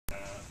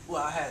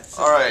Well, I had.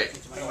 All right.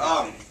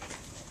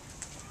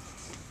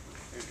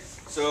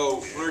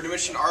 So when we're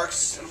dimensioning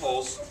arcs and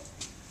holes,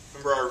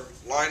 remember our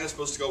line is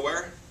supposed to go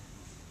where?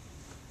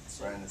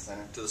 Right in the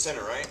center. To the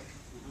center, right?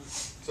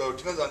 So it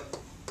depends on,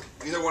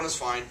 either one is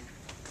fine.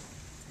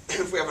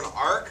 If we have an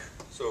arc,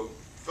 so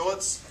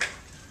fillets,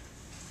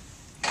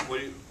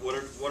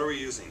 what are we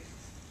using?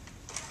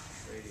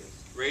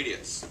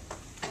 Radius.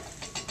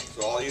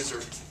 So all these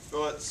are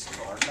fillets.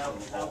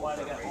 Now why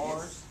they got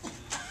R's?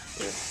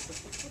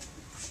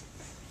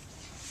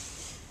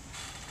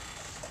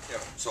 Yeah.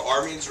 So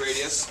R means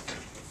radius.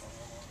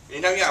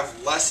 Anytime you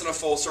have less than a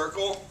full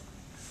circle,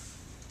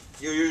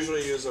 you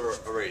usually use a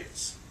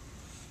radius.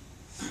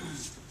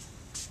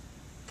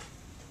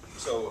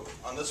 So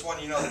on this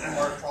one, you know, the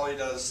part probably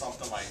does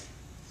something like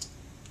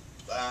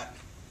that.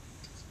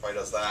 Probably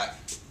does that,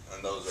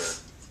 and those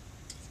are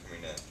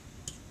coming in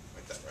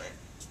like that, right?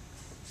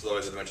 So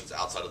those are the dimensions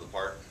outside of the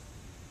part.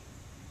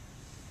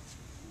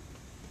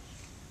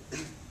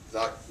 Does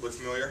that look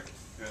familiar?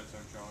 Yeah, it's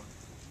our drawing.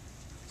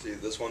 See,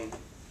 this one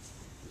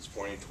is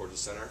pointing towards the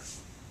center.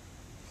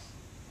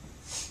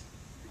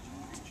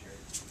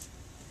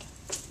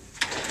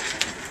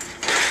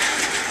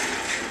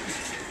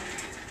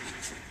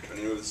 Can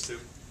you move this too?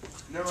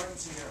 No, I can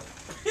see now.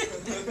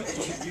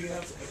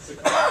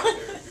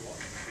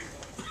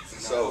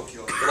 So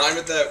the line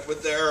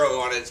with the arrow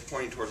on it is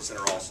pointing towards the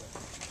center also.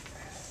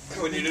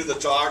 When you do the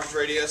jogged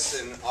radius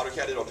in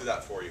AutoCAD, it'll do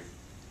that for you.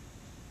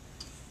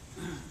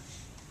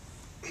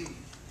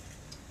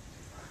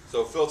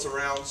 So fillets and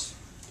rounds.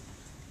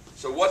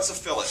 So what's a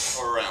fillet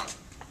or a round?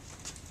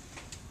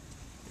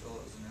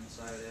 Fillet's an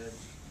inside edge.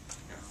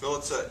 Yeah,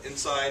 fillet's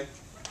inside.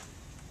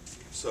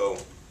 So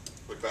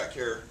look back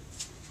here.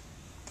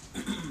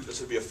 This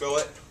would be a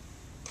fillet.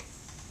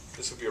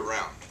 This would be a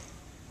round.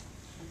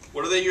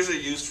 What are they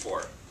usually used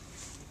for?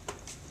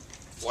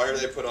 Why are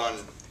they put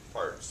on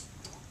parts?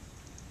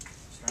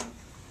 Strength.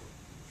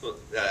 So,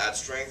 yeah, add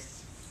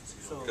strength.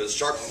 Because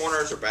sharp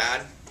corners are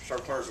bad.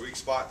 Sharp corners are weak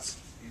spots.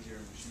 Easier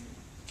to machine.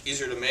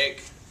 Easier to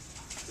make.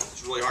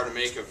 It's really hard to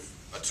make a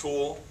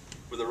tool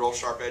with a real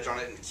sharp edge on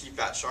it and keep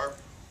that sharp.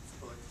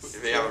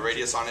 If they have a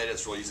radius on it,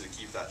 it's really easy to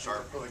keep that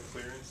sharp. For like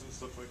clearance and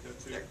stuff like that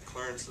too. Yeah,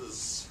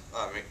 clearances.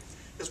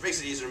 This makes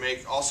it easier to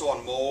make. Also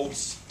on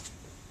molds,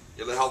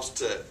 it helps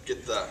to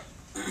get the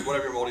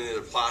whatever you're molding,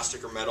 either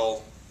plastic or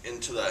metal,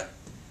 into the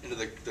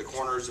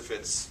corners if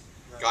it's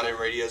got a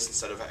radius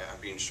instead of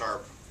being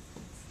sharp.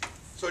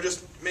 So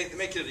just make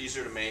it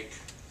easier to make,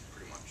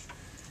 pretty much.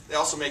 They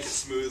also make it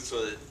smooth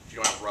so that you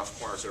don't have rough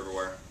corners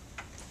everywhere.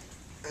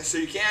 And so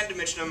you can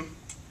dimension them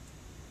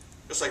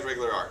just like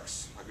regular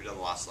arcs, like we did on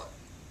the last slide.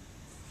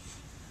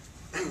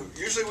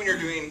 Usually when you're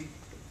doing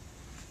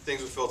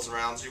things with fillets and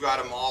rounds, you've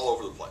got them all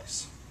over the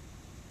place.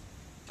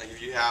 Like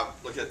if you have,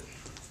 look at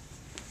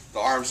the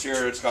arms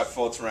here, it's got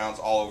fillets and rounds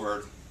all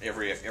over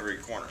every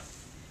corner.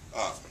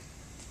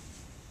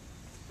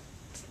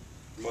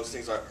 Most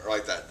things are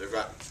like that. They've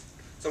got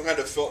some kind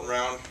of fillet and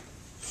round.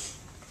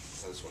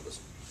 This one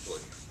doesn't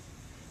really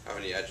have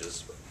any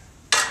edges, but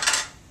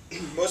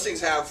most things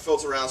have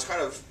fillets and rounds,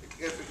 kind of,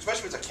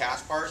 especially if it's a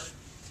cast part,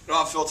 you don't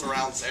have fillets and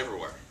rounds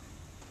everywhere.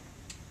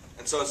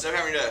 And so instead of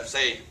having to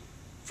say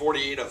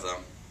 48 of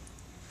them,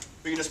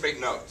 we can just make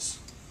notes.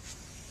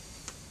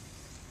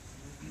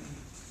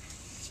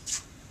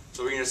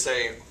 So we can just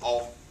say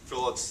all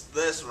fillets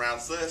this,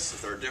 rounds this,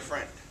 if they're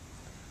different.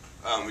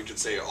 We could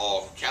say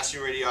all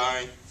casting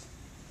radii,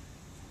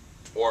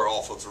 or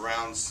all fillets and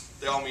rounds.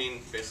 They all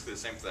mean basically the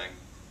same thing.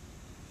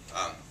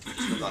 It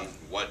depends on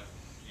what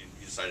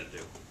you decide to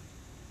do.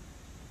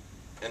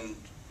 And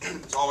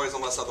it's always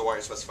unless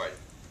otherwise specified.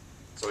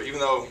 So even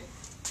though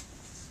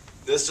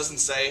this doesn't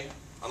say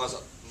unless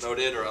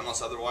noted or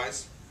unless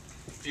otherwise,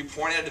 if you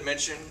point at a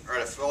dimension or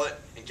at a fillet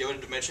and give it a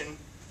dimension,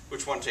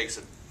 which one takes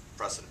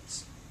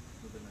precedence?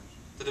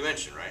 The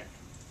dimension, right?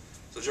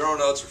 So general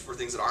notes are for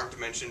things that aren't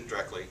dimensioned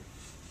directly.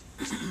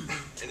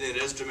 And then it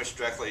is dimensioned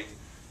directly,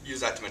 use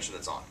that dimension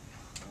that's on.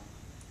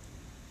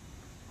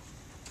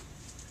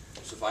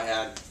 So if I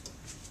had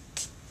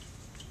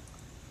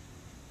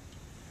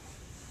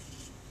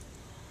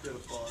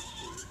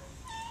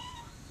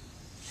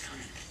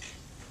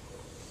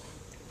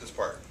this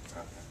part,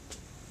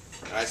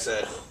 and I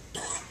said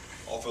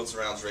all fillets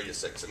and rounds radius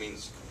 6, it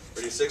means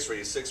radius 6,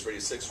 radius 6,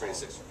 radius 6, radius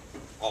 6,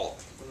 all of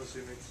them. Unless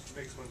it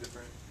makes one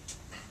different.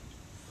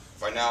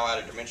 If I now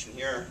add a dimension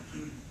here,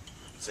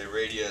 say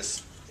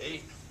radius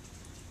 8,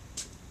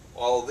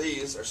 all of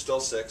these are still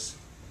 6,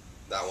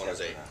 that one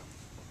is 8.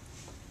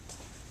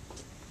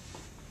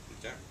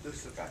 Okay?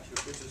 This is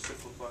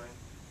simplifying.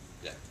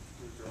 Yeah.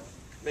 The drawing.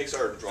 Makes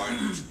our drawing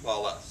a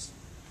lot less.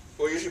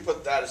 We'll usually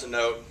put that as a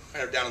note,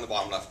 kind of down in the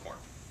bottom left corner.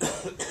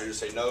 We just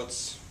say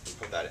notes, and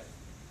put that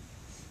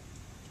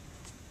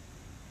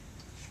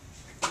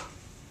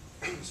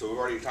in. So we've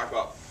already talked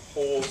about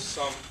holes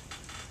some.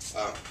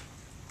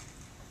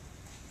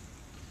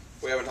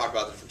 We haven't talked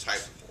about the different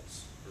types of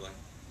holes, really.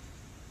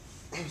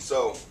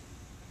 So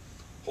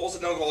holes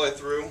that don't go all the way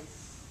through,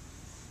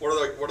 what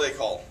are they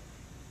called?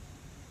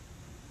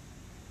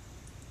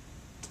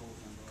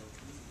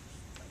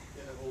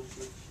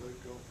 which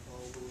like go all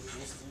the way.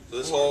 So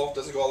this hole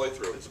doesn't go all the way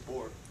through. It's a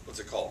bore. What's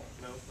it called?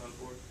 No, it's not a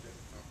bore.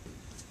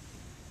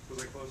 Yeah.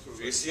 Was I close or was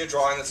If you I- see a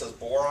drawing that says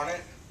bore on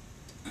it,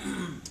 A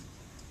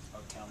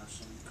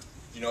countersink.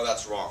 you know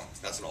that's wrong.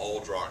 That's an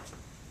old drawing.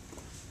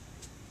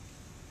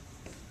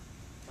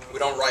 We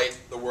don't write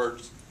the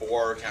words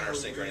bore,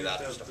 countersink, or any of that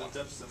The stuff on it.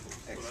 depth symbol,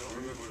 but I don't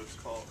remember what it's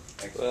called.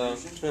 Well,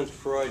 Extrusion? since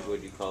Freud,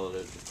 would you call it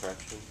a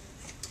depression?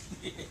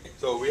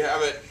 So we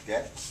have it.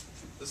 Depth?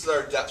 This is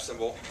our depth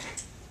symbol.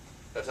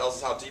 That tells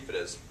us how deep it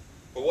is.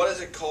 But what is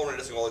it called when it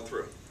doesn't go all the way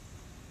through?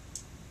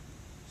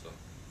 So,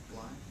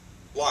 Blind.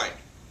 blind.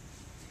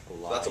 So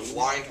that's a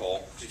blind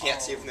hole. You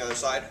can't see it from the other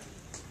side.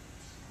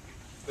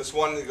 This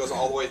one that goes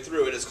all the way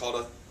through it is called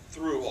a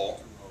through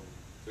hole.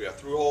 So we have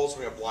through holes and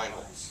we have blind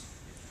holes.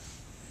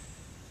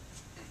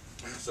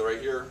 So right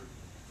here,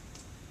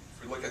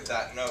 if we look at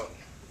that note,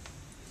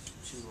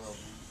 Two of them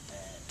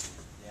at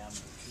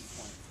diameter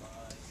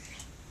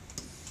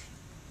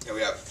 2.5. yeah,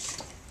 we have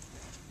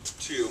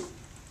two.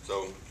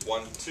 So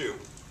 1, 2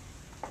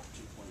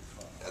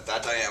 2.5. at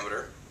that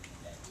diameter,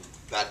 That deep.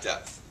 that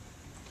depth.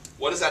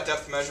 What is that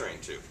depth measuring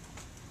to? To the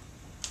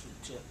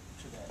tip,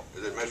 to that.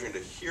 Is it measuring to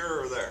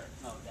here or there?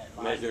 No, that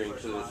line. Measuring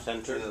first to the line. To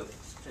center? the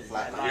To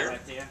flat that line? line Here?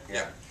 right there.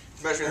 Yeah.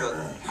 It's measuring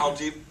how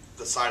deep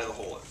the side of the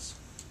hole is.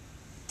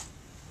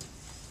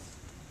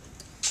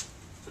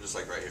 So just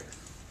like right here.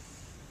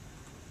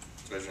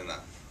 It's measuring that.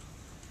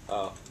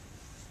 Oh.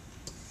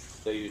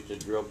 They used a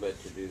drill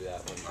bit to do that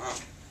one.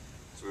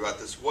 So we got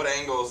this. What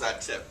angle is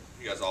that tip?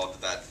 You guys all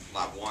did that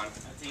lab 1. I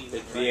think it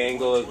It's was the right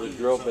angle of the 120 or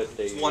drill something. bit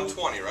they It's use.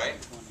 120, right?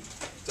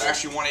 120. It's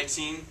actually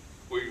 118.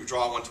 We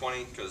draw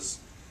 120 because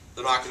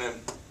they're not going to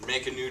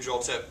make a new drill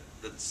tip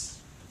that's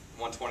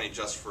 120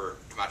 just for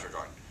command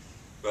drawing.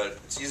 But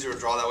it's easier to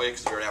draw that way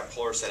because we already have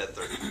polar set at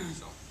 30.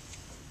 So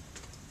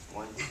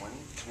 120?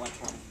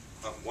 120.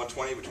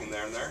 120 between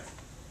there and there.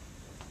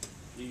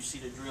 Do you see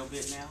the drill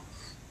bit now?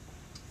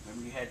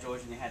 Remember you had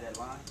George and they had that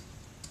line?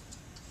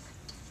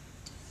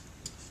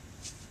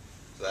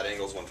 So that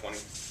angle is 120.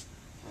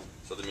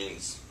 So that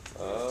means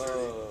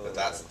Oh. that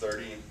that's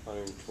 30.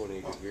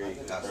 120 Oh, I degrees.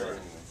 did that That's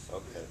anyways.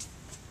 Okay.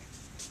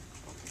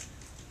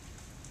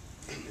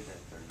 I did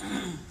that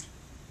 30.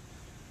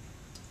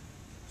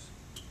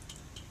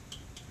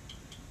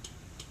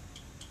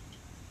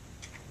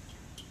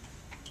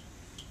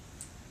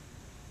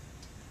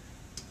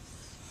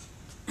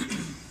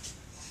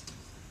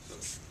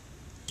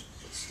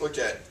 Let's look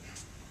at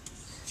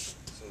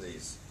some of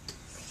these.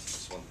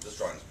 This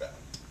drawing is bad.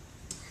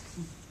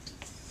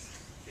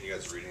 Can you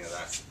guys read any of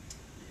that?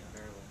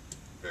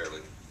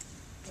 Barely.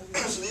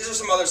 So these are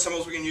some other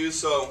symbols we can use.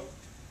 So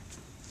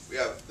we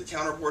have the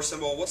counter bore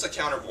symbol. What's a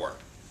counter bore?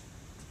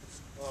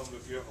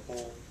 If you have a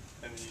hole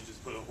and then you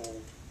just put a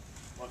hole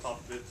on top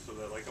of it so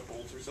that like a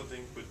bolt or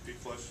something would be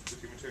flush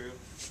with your material.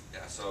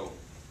 Yeah, so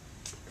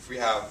if we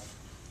have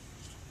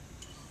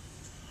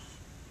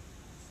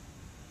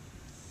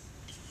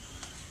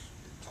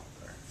top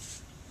there.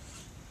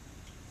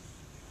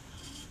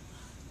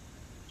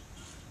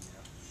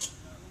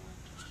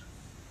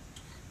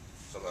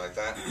 Something like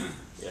that.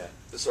 Yeah.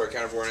 This is our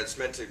counter bore, and it's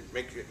meant to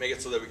make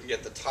it so that we can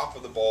get the top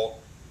of the ball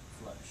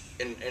Flush.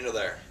 into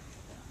there.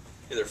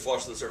 Either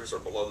flush to the surface or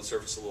below the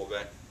surface a little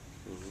bit.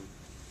 Mhm.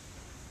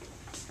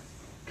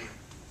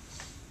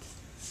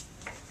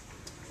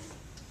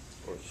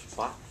 Or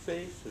spot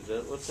face? Is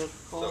that what that's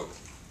So, called?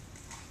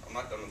 I'm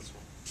not done with this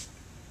one.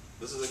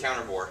 This is a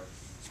counter bore.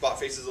 Spot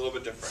face is a little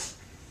bit different.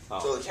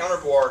 Oh. So the counter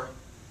bore,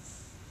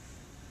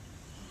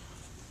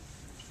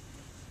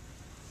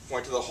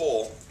 point to the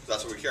hole, 'cause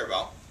that's what we care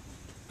about.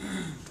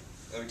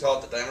 And we tell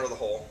it the diameter of the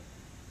hole.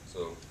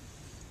 So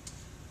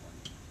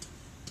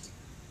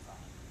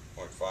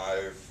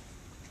 0.5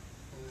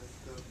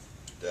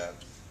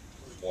 depth,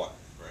 1,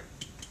 right?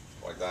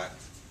 Like that.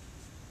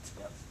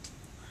 Yep.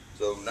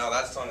 So now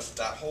that's telling us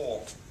that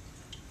hole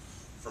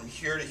from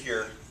here to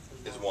here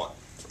is 1.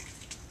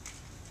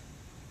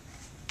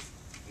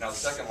 Now the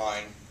second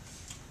line,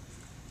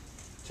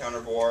 counter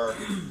bore,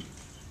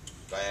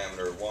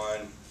 diameter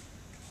 1,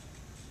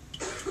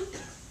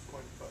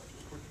 0.5.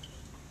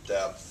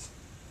 depth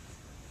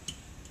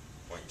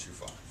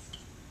 0.25,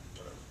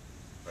 whatever,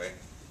 right?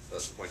 So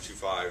that's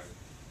 0.25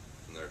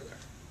 from there to there.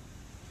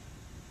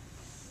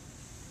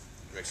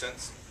 Make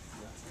sense?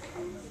 Yeah, I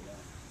remember that.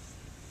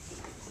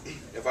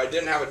 If I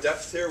didn't have a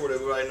depth here, what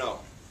would I know?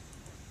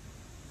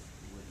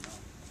 You wouldn't know.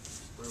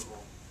 Through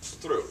hole. It's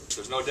through. If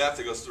there's no depth,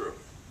 it goes through.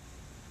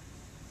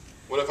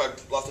 What if I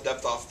left the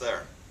depth off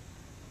there?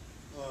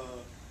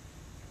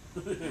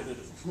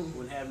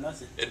 Wouldn't have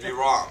nothing. It'd be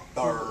wrong,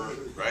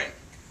 Third. right?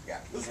 Yeah.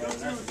 Let's go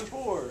through with the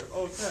bore.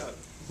 Oh crap.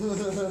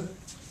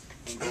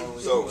 And go all the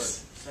way So, to the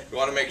second you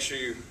want to make sure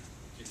you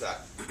keep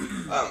that.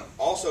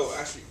 Also,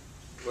 actually,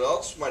 what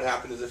else might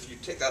happen is if you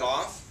take that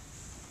off,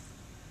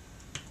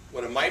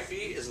 what it might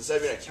be is instead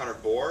of being a counter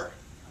bore,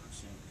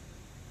 countersink.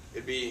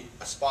 it'd be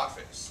a spot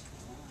face.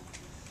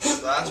 So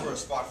that's where a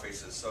spot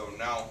face is. So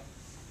now,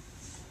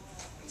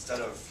 instead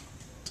of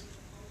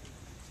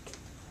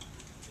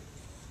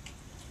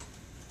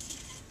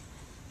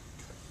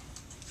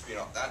you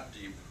know, that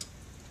deep.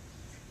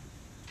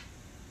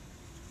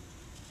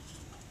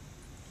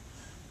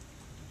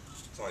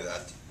 It's only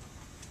that deep.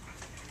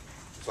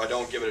 So I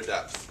don't give it a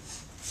depth.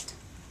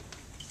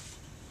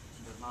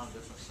 There's not a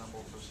different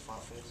symbol for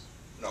spot face?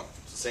 No,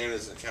 it's the same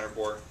as the counter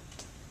bore.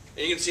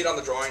 And you can see it on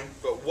the drawing,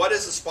 but what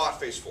is the spot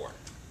face for?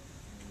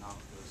 Knock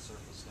the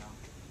surface down?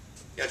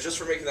 Yeah, just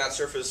for making that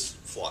surface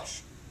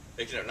flush,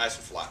 making it nice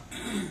and flat.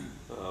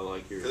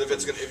 Like your. 'Cause if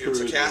it's a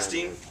screws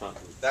casting, and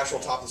something. The actual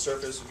top of the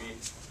surface would be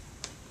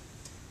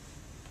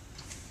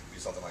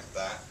something like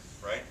that,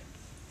 right?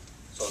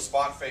 So the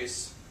spot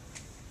face,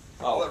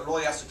 all it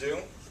really has to do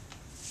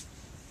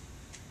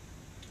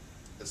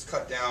is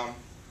cut down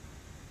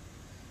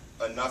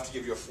enough to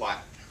give you a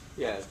flat.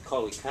 Yeah, it's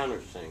called a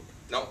countersink.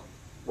 No,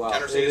 Well,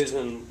 it Countersink is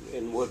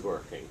in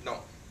woodworking. no.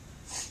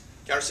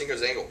 Countersink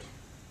is angled.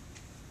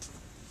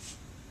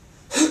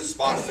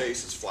 Spot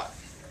face is flat.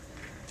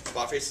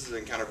 Spot faces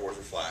and counter bores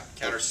are flat.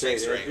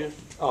 Countersinks Straight are edges?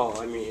 angled.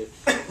 Oh, I mean, it's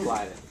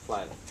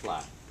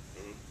flat.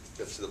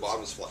 Gets to the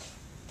bottom is flat.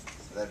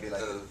 So that'd be like,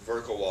 The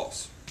vertical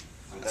walls.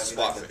 would that be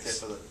spot like the face.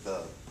 tip of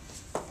the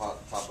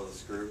top of the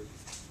screw,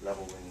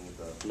 leveling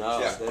the? No,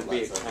 Yeah. that'd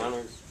be a Flat surface.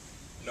 counter,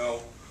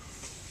 No,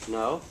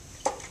 no?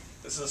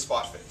 this is a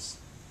spot face.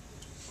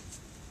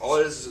 All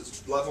it is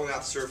it's leveling out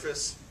the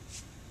surface,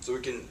 so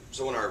we can.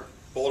 So when our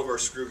bolt of our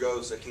screw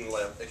goes, it can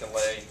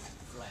lay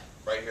Flat.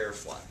 right here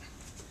flat.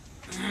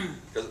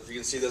 Because if you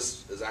can see,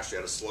 this is actually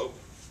at a slope.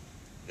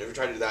 And if you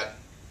try to do that,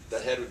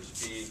 that head would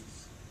just be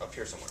up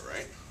here somewhere,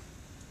 right?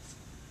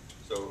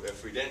 So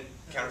if we didn't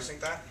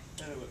countersink that,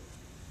 And it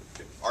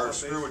would- our spot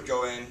screw face, would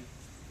go in.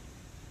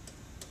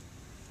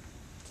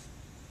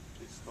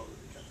 they just call it a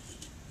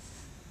countersink.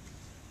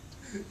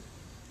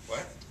 What?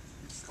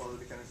 You just call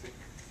it a countersink.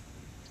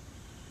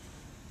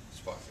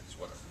 Spot face,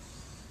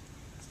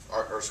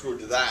 whatever. Our screw would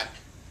do that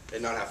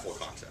and not have full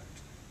contact.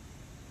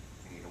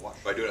 You need to wash.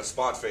 By doing a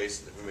spot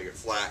face, if we make it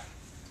flat,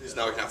 so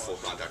now we can have full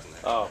contact on the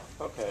head. Oh,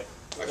 okay.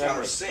 A That makes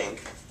countersink,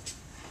 sense.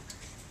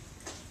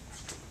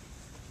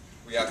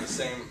 we have the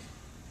same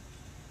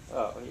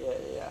Oh,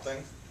 yeah.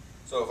 thing.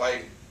 So if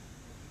I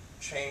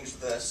change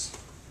this,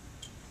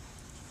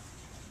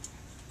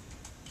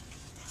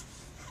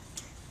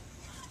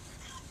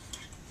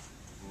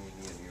 You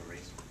need a new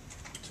razor.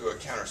 to a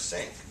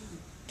countersink,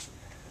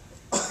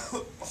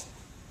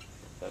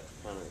 That's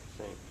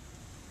countersink.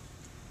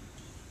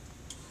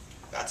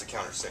 that's a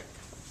countersink.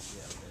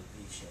 Yeah, the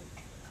V shape.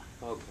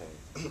 Okay.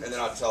 And then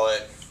I'll tell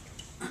it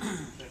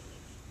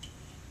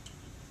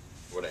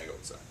what angle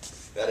it's at.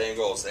 That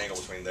angle is the angle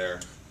between there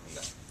and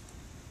there.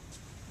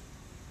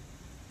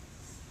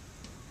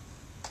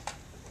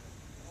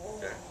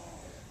 Okay.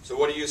 So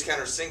what do you use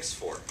countersinks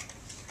for?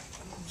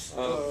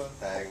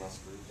 Diagonal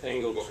screws.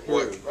 Angled What- screw.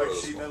 what- Like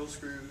those sheet for? metal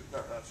screws,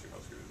 not sheet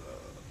metal screws,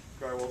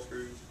 drywall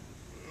screws,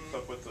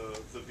 stuff with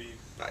the bead.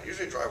 Not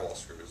usually drywall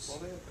screws. Well,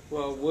 they have,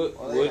 Well,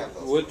 Well, they have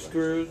those wood ones.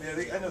 screws.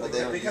 yeah, I know, But they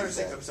don't kind of use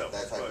sink that- themselves,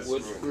 that type of but,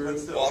 Wood screw. screw. but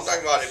still. Well, I'm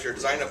talking about if you're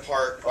designing a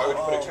part, why would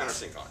you put a Oh.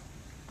 countersink on?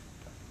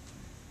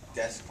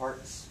 Desk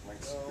parts,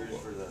 like No.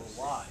 screws for the.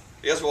 Why?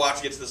 You guys will have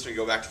to get to this when you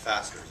go back to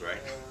fasteners,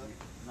 right?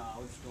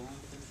 No, it's going.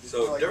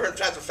 So different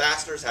types of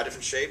fasteners have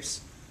different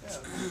shapes. Yeah,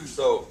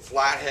 So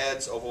flat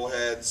heads, oval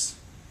heads,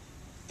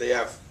 they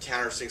have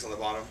countersinks on the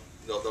bottom.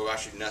 They'll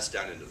actually nest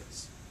down into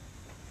this.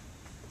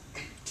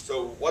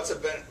 So what's the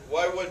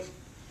difference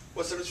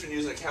between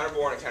using a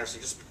counterbore and a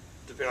countersink? Just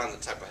depending on the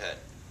type of head.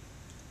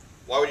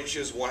 Why would you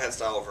choose one head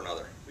style over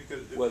another?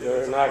 because if Whether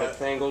it's or not flat-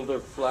 it's angled or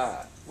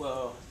flat.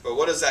 Well, But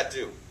what does that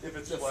do? If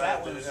it's the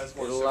flat, flat then it ones- has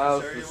more It surface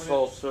allows area the in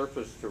whole it.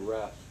 surface to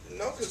rest.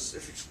 No, because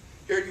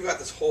here you've got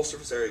this whole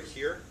surface area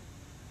here.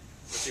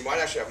 So you might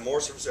actually have more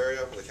surface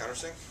area with a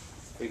countersink.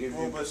 It gives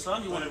Well, you, but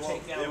some you but wanna it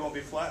won't- take out- It won't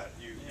be flat.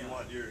 You Yeah.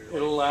 want your.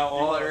 It'll allow you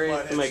all want a areas to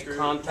flathead make screw,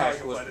 contact not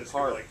like a with flathead the screw,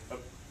 part. like a-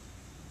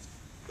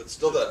 But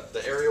still,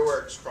 the area where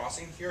it's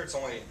crossing here, it's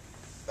only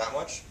that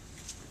much.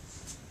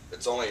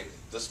 It's only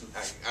this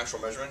actual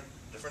measurement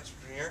difference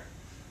between here.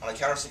 On a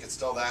countersink, it's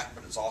still that,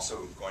 but it's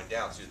also going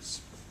down, so it's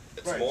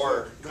Right,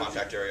 more so- but if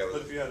contact you- area. But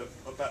With if you had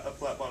a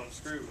flat bottom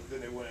screw,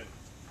 then it wouldn't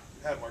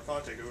have more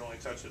contact. It would only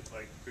touch it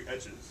like the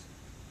edges.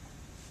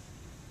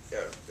 yeah,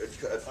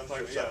 I'm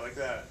talking, yeah, like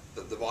that.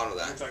 the bottom of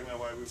You're that. talking about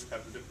why we would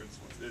have the difference,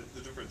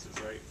 the differences,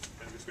 right?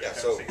 And between Yeah, a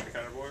so- countersink and a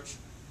counterboard,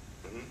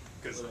 Mhm.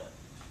 because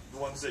the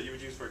ones that you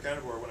would use for a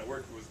counterboard when it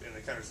worked was in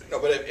the countersink. No,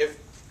 but if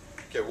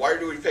okay, why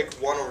do we pick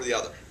one over the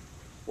other?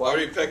 Why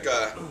would we pick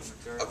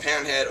a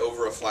pan head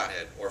over a flat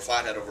head, or a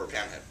flat head over a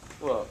pan head?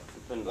 well,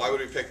 depends Why on-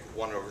 would we pick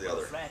one over the the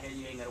other? flathead,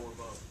 you ain't gotta worry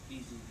about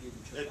easy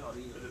getting It, took out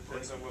either. it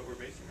depends on what we're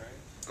making,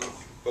 right?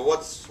 But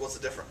what's the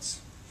difference?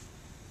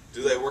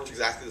 Do they work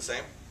exactly the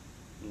same?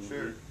 Mhm.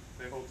 Sure,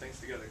 they hold things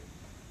together.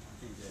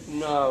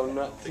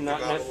 No, Think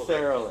not about it a little bit.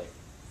 necessarily.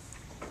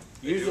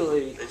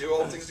 Usually, they do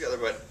all things together,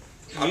 but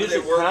how do use they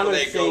a work when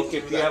they go countersink through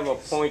if you that have a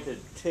piece?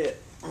 pointed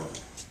tip.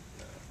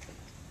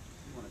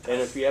 And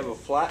if you have a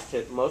flat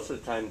tip, most of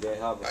the time they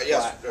have a flat.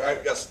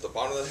 Yes, the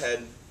bottom of the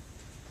head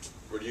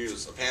would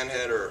use a pan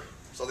head or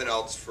something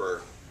else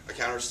for a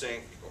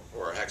countersink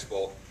or a hex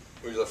bolt.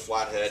 We use a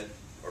flat head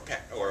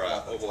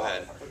oval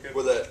head Okay.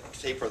 with a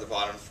taper at the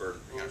bottom for.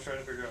 We're trying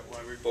to figure out why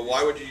we. But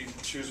why would you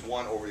choose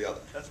one over the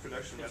other? That's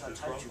production Depends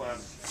methods. on Well, type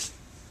class.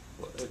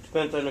 It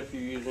depends on if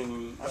you're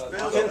using, I failed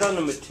depends that. on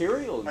the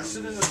material I you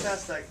sit in use. the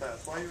test that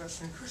class. Why are you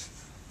asking me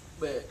questions?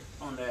 But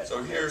on that. So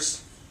on that-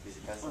 here's Piece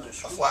of pencil? On the a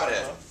screw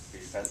flathead. Huh?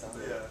 Piece of pencil?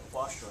 Yeah.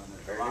 washer on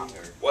the Burning lock.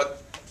 or?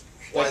 What?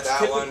 Why It's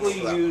that one? typically over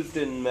that one? used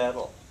in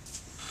metal.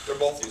 They're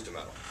both used in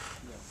metal.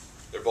 Yeah.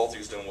 They're both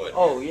used in wood.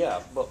 Oh,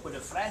 yeah, but With a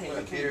flathead, you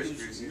Computer can't screws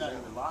use use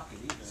nothing that. to lock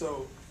it either.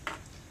 So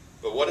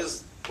But what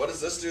does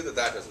this do that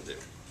doesn't do?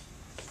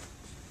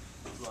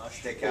 Flush.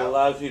 Stick it out?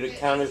 allows you to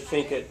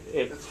countersink it,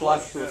 it It's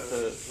flush flush,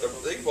 with yeah.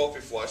 the, They can both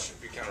be flush if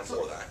you counter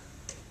for that.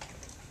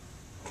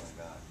 Oh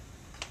my god.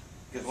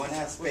 Because one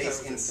has What's space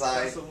that,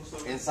 inside,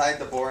 pencil? inside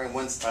the bore and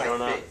one's I tight don't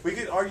know. fit. we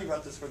could argue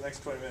about this for the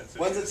next 20 minutes. if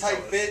One's you a just tell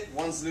tight us. fit,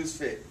 one's loose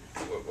fit.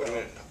 What do you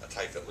mean a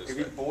tight fit loose If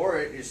you fit? bore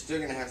it, you're still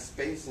gonna have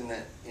space in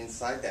that,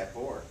 inside that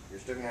bore. You're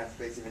still gonna have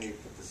space even if you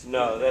put the screw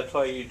no, in. that's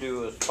why you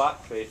do a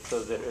spot face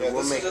so that Yeah, it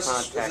will this make is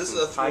just, contact this is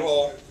and a through tighten.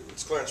 hole.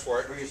 It's clearance for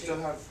it. But you still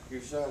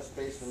have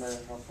space no matter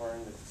how far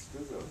in the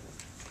screw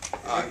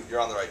goes. You're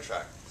on the right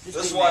track. Just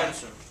This give me one, an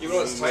answer. even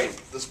though it's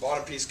tight, this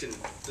bottom piece can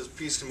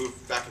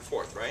move back and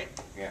forth, right?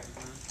 Yeah.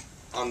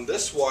 On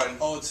this one,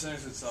 Oh, it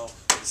centers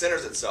itself. it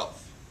centers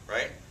itself,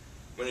 right?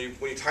 When you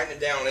tighten it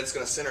down, it's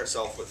going to center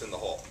itself within the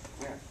hole.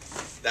 Yeah.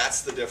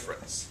 That's the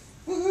difference.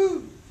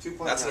 Woohoo! 2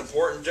 points. That's an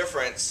important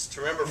difference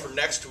to remember for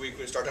next week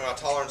when we start talking about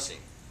tolerancing.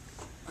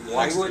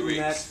 Why Next 2 wouldn't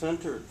that weeks.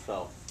 center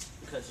itself?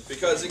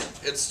 Because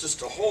it's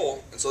just a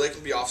hole, and so they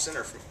can be off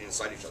center from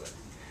inside each other.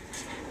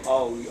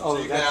 Oh, you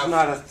can that's have-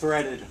 not a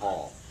threaded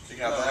hole. So you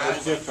can have No, that,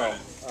 It's just a,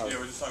 Yeah,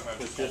 we're just talking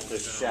about it's the just a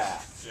holes in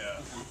shaft. general.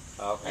 Yeah.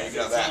 and Okay. you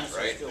can have that,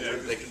 right? Yeah.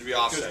 They can be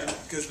off center.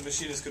 Because the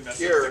machinist could mess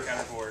Here, up the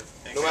counterboard.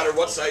 and No matter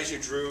what counterboard size you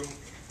drew,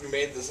 we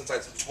made this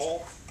inside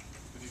hole.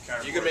 with your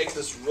counterboard. You can make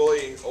this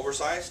really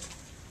oversized,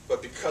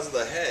 but because of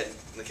the head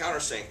and the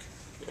countersink,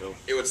 It'll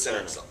it would center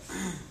itself.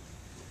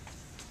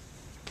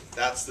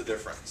 That's the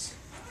difference.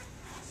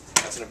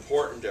 That's an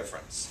important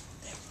difference.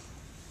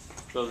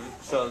 So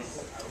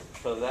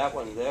that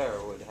one there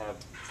would have,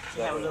 You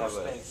that have a would little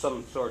have space.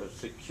 some sort of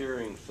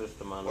securing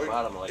system on the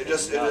bottom like It a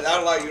just nut. that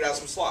would allow you to have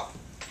some slop.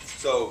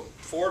 So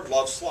Ford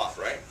loves slop,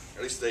 right?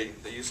 At least they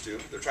used to.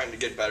 They're trying to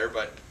get better,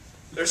 but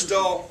they're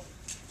still.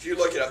 If you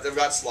look it up, they've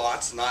got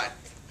slots, not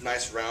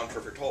nice round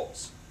perfect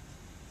holes.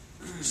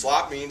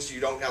 Slop means you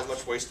don't have as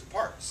much wasted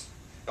parts.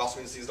 It also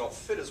means these don't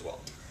fit as well.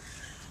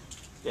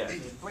 Yeah, I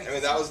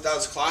mean that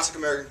was classic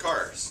American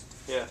cars.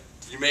 yeah.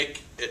 You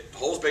make it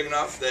holes big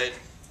enough that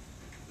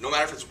no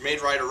matter if it's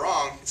made right or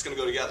wrong, it's going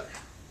to go together.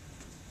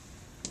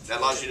 That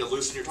allows you to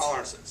loosen your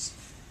tolerances.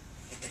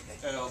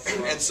 And also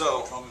And allows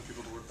so- common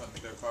people to work on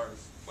their cars.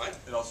 What?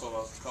 It also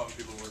allows common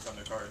people to work on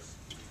their cars.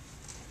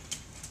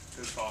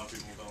 Because common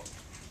people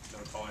don't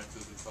know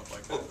tolerances and stuff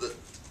like Well, that.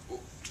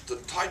 the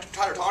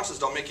tighter tolerances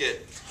don't make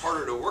it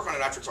harder to work on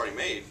it after it's already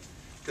made.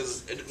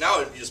 Because now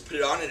you just put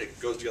it on and it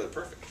goes together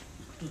perfect.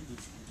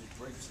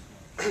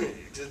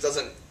 It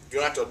doesn't. You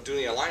don't have to do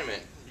any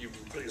alignment. You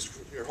put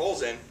your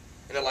holes in,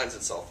 and it lines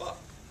itself up.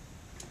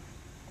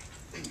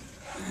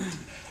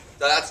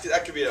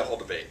 That could be a whole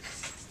debate.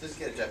 Just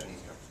get a Japanese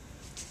car.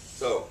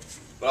 So,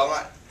 but I'm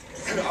not.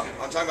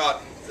 I'm talking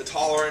about the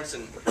tolerance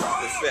and the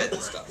fit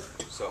and stuff.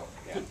 So,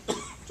 Yeah. so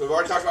we've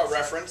already talked about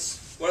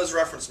reference. What does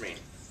reference mean?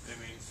 It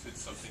means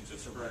it's something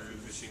just for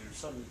machiners.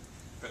 Some,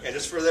 Yeah,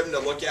 just for them to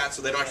look at,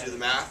 so they don't have to do the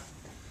math,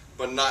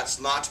 but not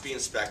to be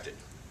inspected.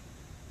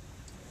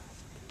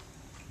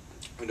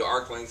 We do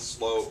arc length,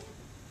 slope.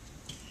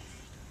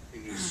 We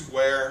can do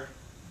square.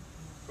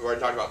 We've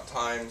already talked about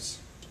times.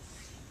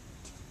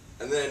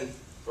 And then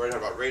we've already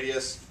talked about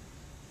radius.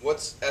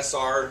 What's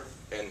SR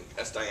and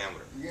S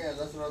diameter? Yeah,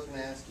 that's what I was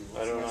gonna ask you.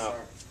 I don't know.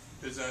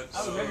 Is that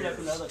I remember that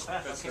from another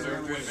class. That's I can't their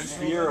remember what his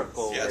name was.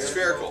 Spherical. Yeah, it's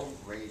spherical.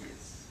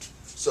 Radius.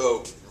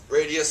 So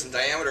radius and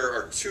diameter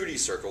are 2D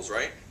circles,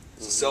 right?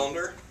 It's a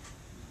cylinder.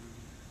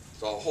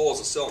 So a hole is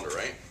a cylinder,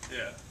 right?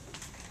 Yeah.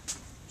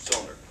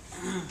 Cylinder.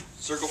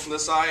 Circle from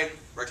this side,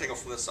 rectangle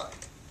from this side.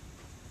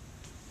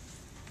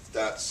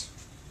 That's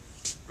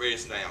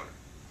radius and diameter.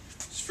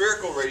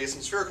 Spherical radius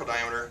and spherical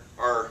diameter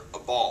are a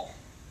ball.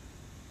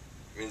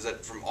 It means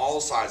that from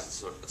all sides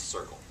it's a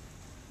circle.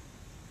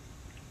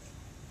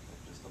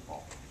 Just a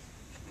ball.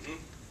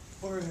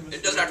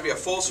 It doesn't have to be a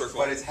full circle.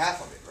 But it's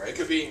half of it, right? It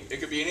could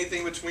be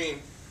anything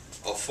between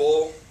a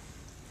full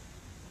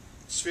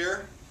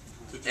sphere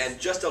and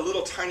just a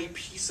little tiny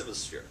piece of a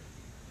sphere.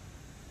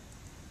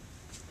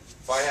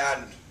 If I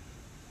had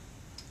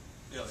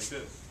Yeah, like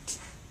this.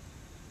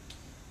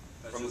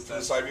 That's from just the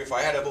that. side view, if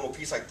I had a little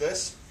piece like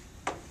this,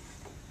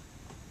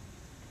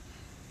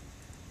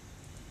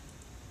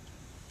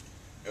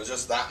 it was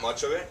just that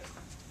much of it,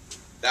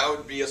 that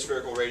would be a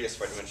spherical radius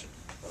if I dimensioned.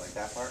 So like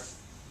that part?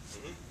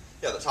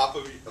 Yeah, the top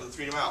of the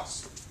 3D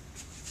mouse.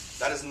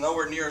 That is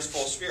nowhere near as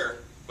full sphere,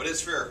 but it's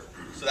spherical.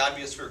 So that would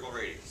be a spherical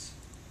radius.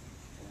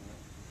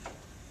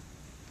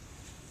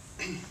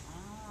 Ah,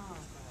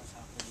 that's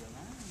how good your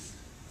mind.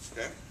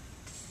 Okay?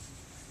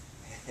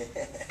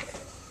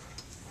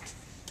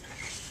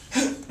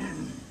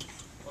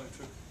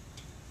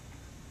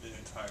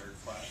 higher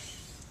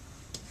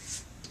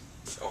class.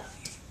 Oh,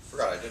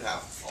 forgot I did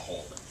have a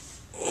hole.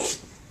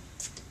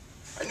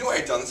 I knew I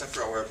had done this, I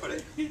forgot where I put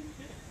it.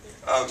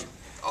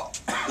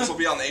 This will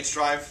be on the H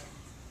drive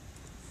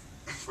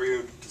for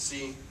you to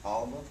see.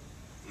 All of them?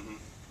 hmm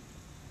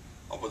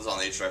I'll put this on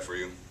the H drive for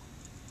you.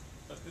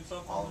 It's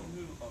up All on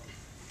the Google.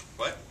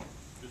 What?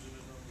 Isn't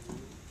it on the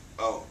Google?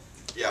 Oh,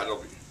 yeah, it'll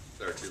be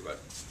there too, but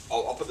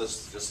I'll put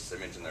this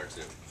image in there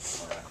too.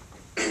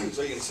 Alright.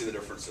 So you can see the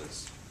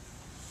differences.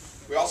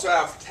 We also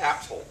have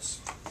tapped holes.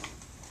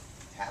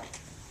 Tap?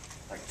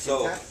 Like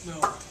So- tap? No.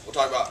 We'll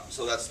talk about,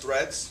 so that's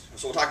threads.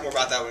 So we'll talk more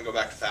about that when we go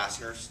back to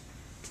fasteners.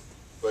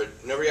 But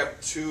whenever you have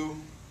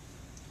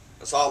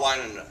a solid line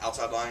and an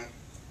outside line,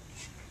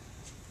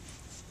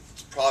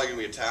 it's probably going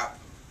to be a tap.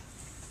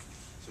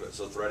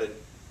 So threaded.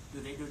 Do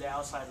they do the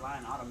outside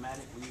line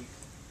automatic when you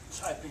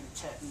type in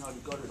tap, you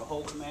go to the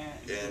whole command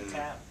and you In do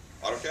tap?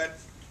 AutoCAD?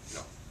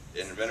 No.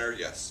 In Inventor,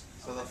 yes.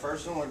 So the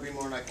first one would be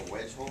more like a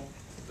wedge hole?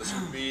 This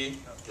would be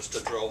just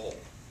a drill hole.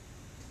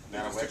 They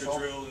Not a just wedge took a hole?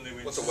 drill and they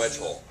went. What's a wedge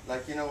hole?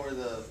 Like, you know where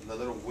the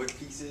little wood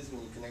pieces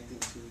when you're connecting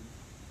two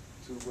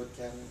wood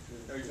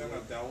cabinets? Are you talking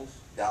about dowels?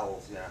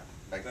 Dowels, yeah.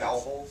 Like That's- dowel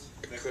holes?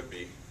 It could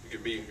be. It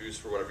could be used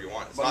for whatever you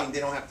want. It's But I mean, not, they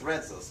don't have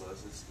threads though, so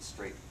it's just a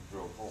straight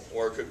drilled hole.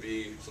 or it could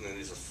be something that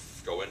needs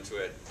to go into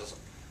it. Doesn't.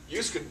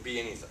 Use could be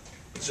anything.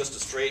 It's just a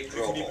straight It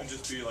drill could hole. even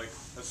just be like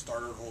a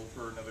starter hole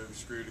for another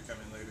screw to come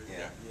in later.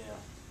 Yeah.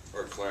 Yeah.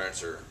 Or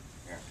clearance, or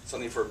Yeah.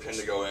 something for a pin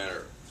to go in,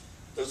 or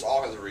there's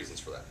all kinds of reasons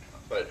for that.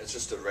 But it's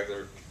just a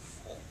regular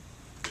hole.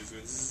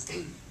 It's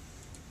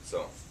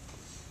So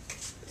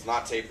it's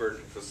not tapered.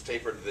 If it was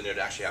tapered, then it'd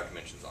actually have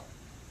dimensions on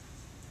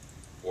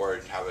it, or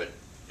it'd have it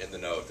in the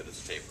note that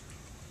it's a taper.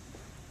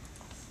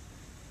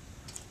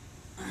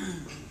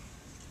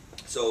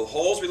 So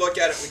holes, we look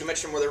at it, we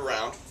dimension them where they're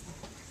round.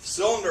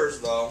 Cylinders,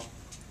 though,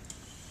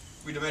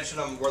 we dimension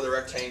them where they're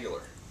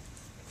rectangular.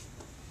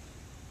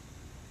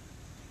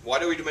 Why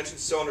do we dimension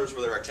cylinders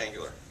where they're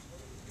rectangular?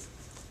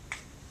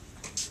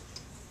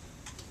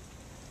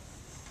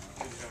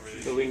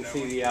 So we can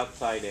see the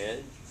outside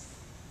edge.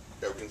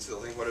 Yeah, we can see the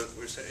thing. What did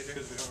we say?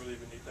 Because we don't really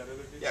even need that other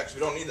piece. Yeah, because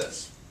we don't need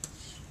this.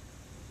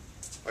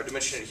 By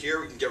dimensioning it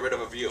here, we can get rid of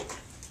a view,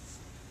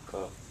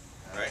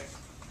 right?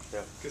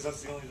 Yeah. Because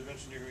that's the only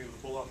dimension you're going to be able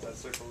to pull off that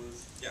circle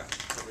is Yeah.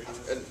 the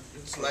radius. And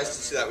it's nice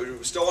to see that.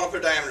 We still want to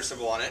put a diameter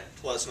symbol on it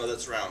to let us know that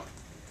it's round.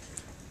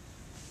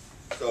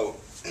 So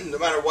no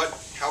matter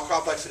how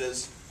complex it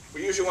is,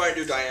 we usually want to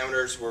do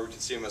diameters where we can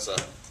see them as a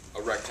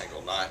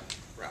rectangle, not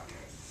round.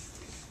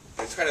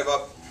 It's kind of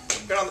up,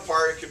 depending on the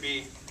part, it could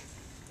be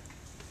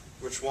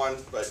which one,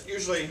 but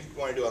usually you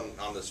want to do it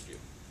on this view.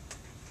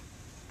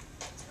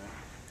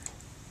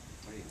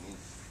 What do you mean?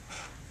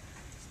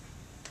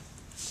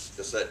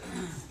 Just that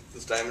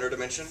this diameter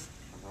dimension,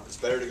 it's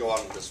better to go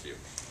on this view,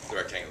 the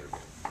rectangular view.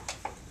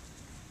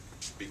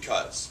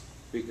 Because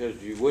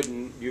Because you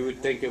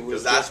would think it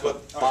was that's just a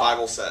what the box.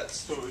 Bible says.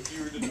 So if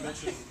you were to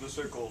dimension the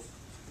circle,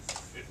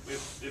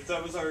 if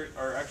that was our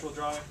actual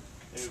drawing,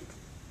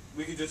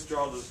 we could just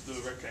draw the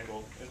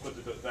rectangle and put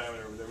the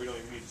diameter over there. We don't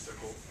even need the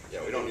circle.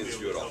 Yeah, we don't need this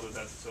view at all. Tell that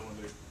that's a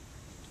cylinder.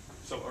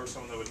 Or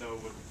someone that would know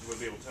would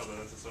be able to tell that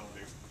that's a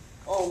cylinder.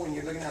 Oh, when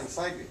you're looking on the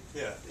side view?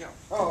 Yeah. Yeah.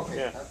 Oh, okay.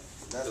 Yeah.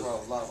 That's what I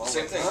was like.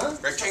 Same thing. Huh?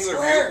 Rectangular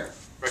Square. view.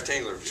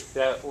 Rectangular view.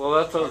 Yeah, well,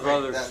 that's those Okay,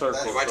 other that-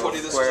 circles. that's- If I told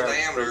you this was a square-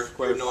 diameter,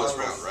 square you would know it's I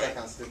round, was right? stuck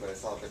on stupid. I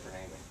saw a different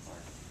angle.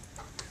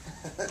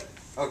 Alright.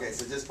 Okay,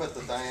 so just put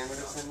the diameter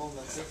symbol,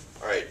 that's it?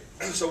 All right.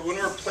 So when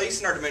we're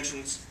placing our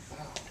dimensions,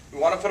 we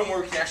want to put them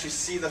where we can actually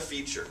see the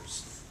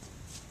features.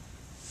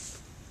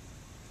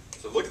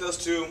 So look at those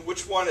two.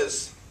 Which one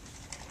is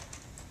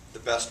the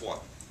best one?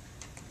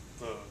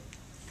 The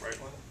right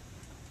one.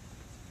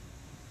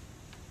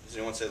 Does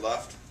anyone say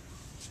left?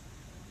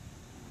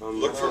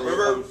 Look For I'm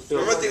remember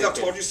still the things I've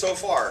looking. told you so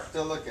far.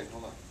 Still looking,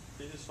 hold on.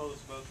 You just told us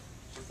about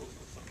circles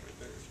and something right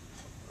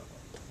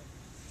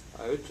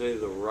there. I would say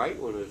the right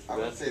one is I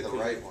would best say the because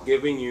right it's one.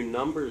 giving you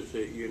numbers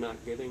that you're not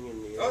getting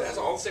in the Oh, other that's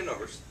one. all the same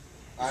numbers.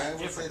 I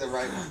would say the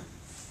right one.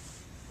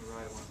 The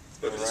right one.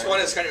 But this Right. one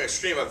is kind of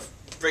extreme of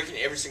breaking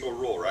every single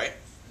rule, right?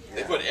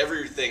 They Yeah. put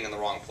everything in the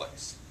wrong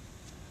place.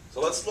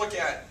 So let's look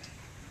at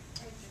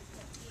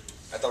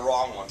the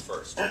wrong one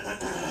first. You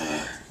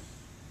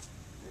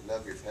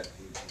love your pet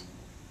peeve.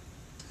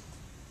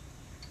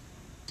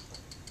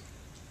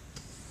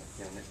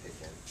 I can't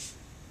nitpick at it.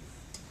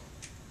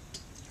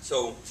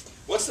 So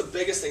what's the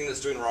biggest thing that's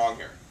doing wrong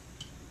here?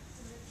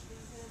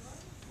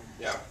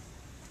 Yeah.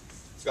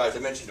 It's got a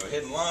dimension to a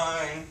hidden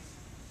line,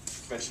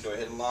 dimension to a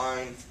hidden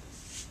line.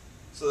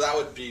 So that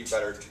would be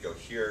better to go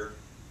here,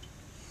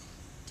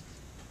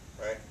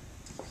 right?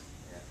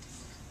 Yeah.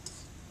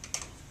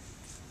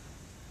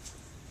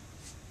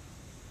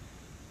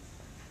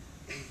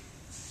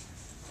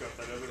 Got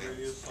that other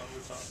radius on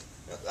the top.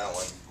 Yeah, that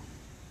one.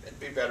 It'd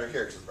be better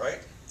here, right?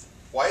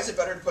 Why is it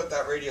better to put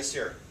that radius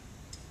here?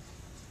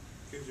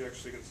 Because you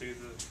actually can see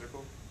the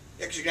circle.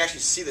 Yeah, because you can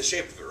actually see the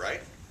shape of it,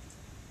 right?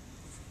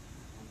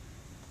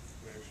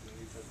 We actually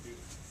need that view.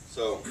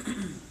 So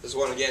this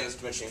one again is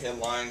dimensioning hidden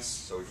lines,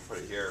 so we can put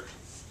it here.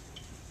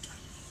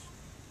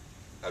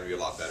 That'd be a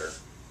lot better.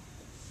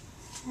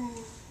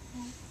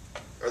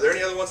 Are there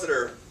any other ones that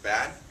are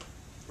bad?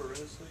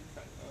 Horrendously,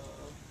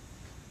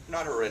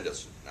 Not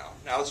horrendous.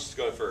 Now let's just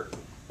go for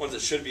ones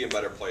that should be in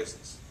better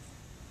places.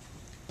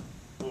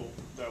 well,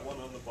 that one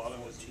on the bottom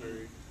is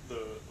very,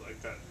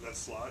 that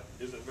slot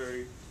isn't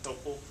very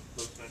helpful.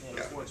 Those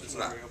Yeah, dimensions it's are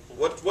not. very helpful.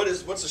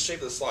 What's the shape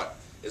of the slot?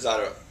 Is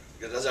that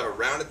does it have a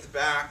round at the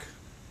back?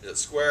 Is it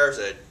square? Is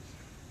it,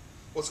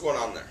 what's going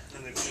on there?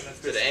 And that's Is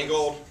it basically-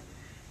 angled?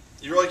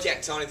 You really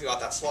can't tell anything about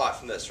that slot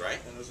from this, right?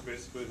 And those are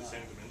basically the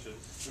same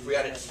dimensions. If we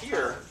had it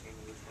here,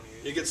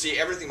 you could see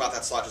everything about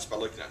that slot just by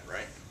looking at it,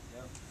 right?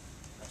 Yep,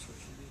 that's what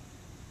it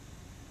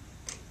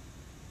should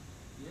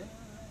be. Yeah.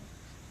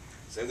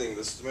 Same thing,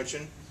 this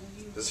dimension.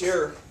 This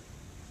here,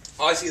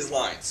 all I see is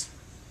lines.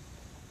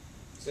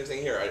 Same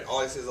thing here,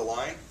 all I see is a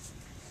line.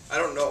 I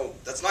don't know,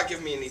 that's not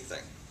giving me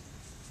anything.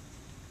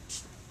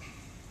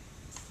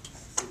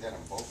 See that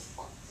on both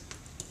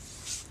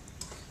spots.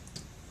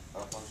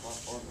 Up on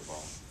top or the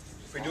bottom.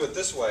 If we do it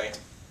this way,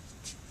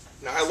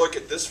 now I look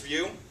at this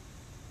view,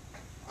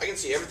 I can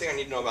see everything I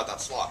need to know about that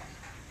slot.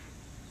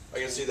 I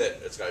can see that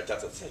it's got a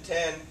depth of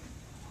 10,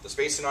 the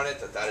spacing on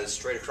it, that is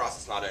straight across,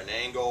 it's not at an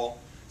angle,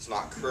 it's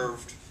not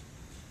curved.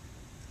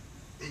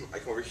 I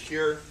come over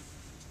here,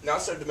 now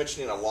instead of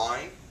dimensioning a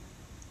line,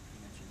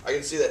 I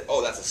can see that,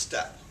 oh, that's a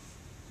step.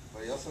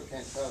 But you also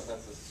can't tell if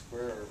that's a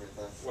square or if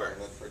that's, Where? or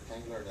that's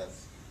rectangular,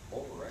 that's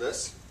oval, right?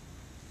 This,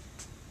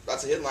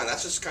 that's a hidden line,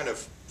 that's just kind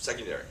of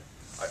secondary.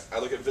 I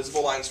look at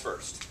visible lines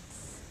first.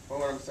 Well,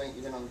 what I'm saying,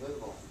 even on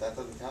visible, that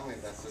doesn't tell me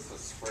if that's just a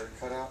square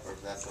cutout or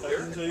if that's a I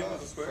can tell you if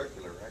it's a square.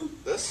 circular, right?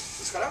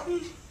 This cutout?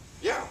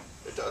 Yeah,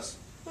 it does.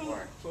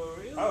 Where? For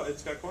real? Oh,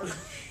 it's got corners.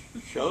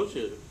 Shows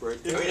you right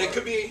I there. mean, it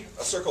could be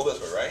a circle this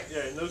way, right?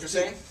 Yeah, and those You're two-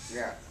 saying?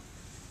 Yeah.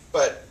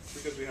 But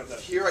because we have that.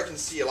 here I can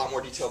see a lot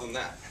more detail than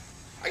that.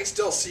 I can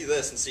still see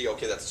this and see,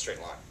 okay, that's a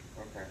straight line.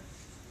 Okay.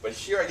 But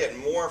here I get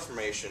more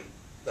information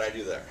than I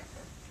do there.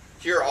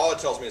 Here, all it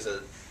tells me is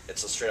that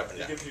it's a straight up and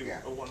It down. gives you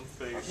Yeah. a one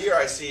phase. Here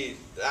I see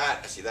that,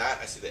 I see that,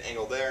 I see the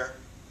angle there.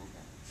 Okay.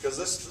 Because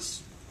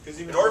this, Because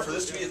in order for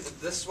this to be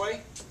this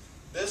way,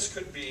 this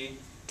could be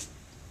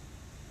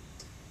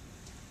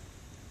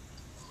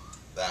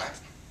that.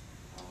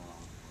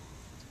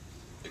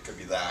 It could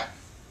be that,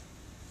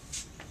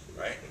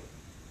 right?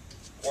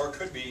 Or it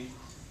could be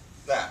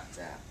that,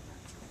 Yeah.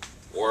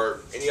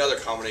 or any other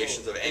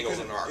combinations of It angles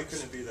couldn't- and arcs. It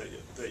couldn't be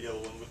that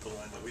yellow one with the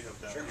line that we have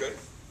down. Sure, here. good.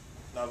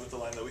 Not with the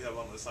line that we have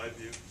on the side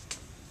view.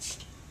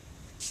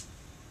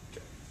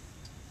 Okay.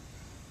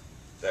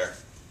 There.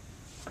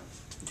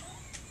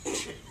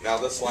 Now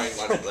this line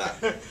lines up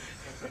that.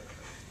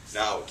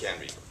 Now it can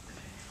be.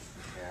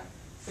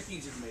 Yeah. He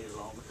just made it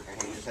longer.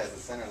 And he just has a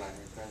center line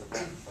right there in the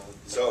back,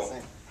 so So- it's the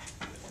same.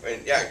 I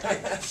mean, yeah,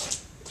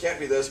 it can't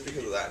be this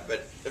because of that. But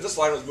if this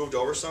line was moved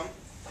over some,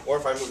 or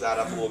if I move that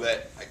up a little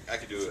bit, I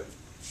could do it.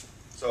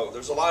 So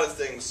there's a lot of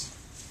things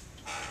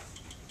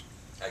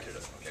I could do.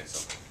 Okay,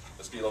 so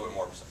let's be a little bit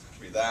more precise. It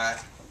could be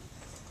that.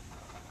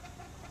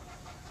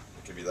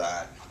 It could be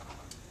that.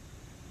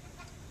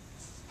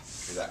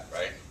 It could be that,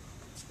 right?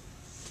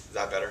 Is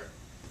that better?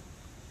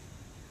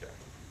 Okay.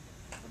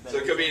 So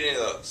it could be any of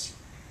those.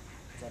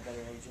 Is that better,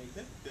 AJ?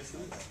 Yeah, yes, it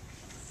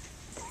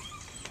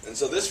is. And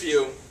so this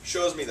view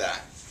shows me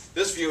that.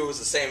 This view is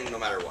the same no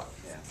matter what.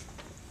 Yeah.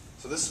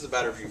 So this is a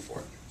better view for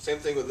it. Same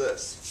thing with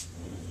this.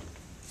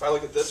 If I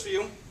look at this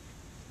view,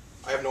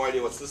 I have no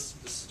idea what this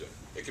is doing.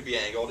 It could be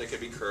angled, it could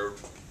be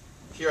curved.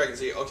 Here I can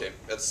see, okay,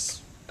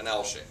 that's an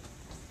L shape.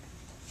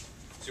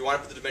 So you want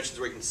to put the dimensions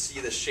where you can see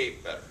the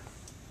shape better.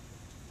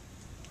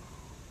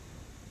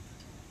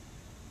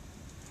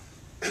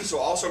 So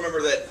also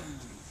remember that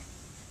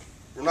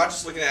we're not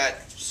just looking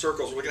at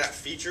circles, we're looking at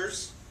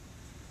features.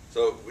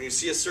 So when you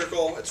see a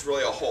circle, it's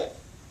really a hole,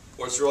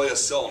 or it's really a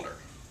cylinder.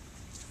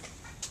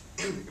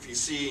 If you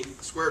see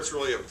a square, it's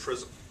really a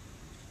prism.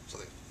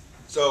 Something.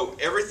 So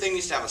everything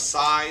needs to have a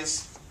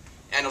size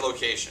and a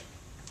location.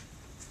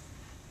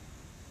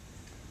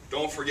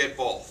 Don't forget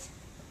both.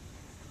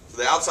 So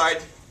the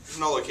outside, there's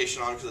no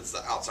location on it because it's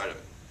the outside of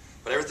it.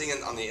 But everything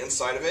on the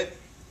inside of it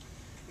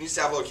needs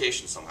to have a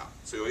location somehow.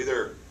 So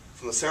either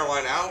from the center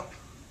line out,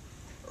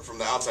 or from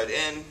the outside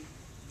in,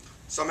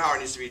 somehow it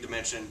needs to be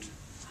dimensioned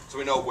so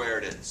we know where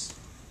it is.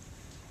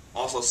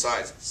 Also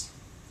sizes.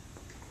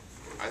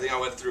 I think I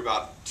went through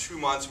about 2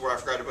 months where I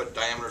forgot to put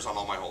diameters on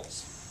all my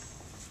holes.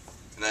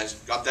 And I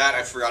got that,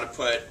 I forgot to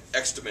put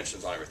X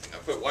dimensions on everything. I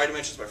put Y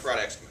dimensions, but I forgot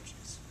X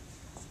dimensions.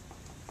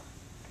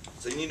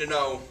 So you need to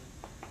know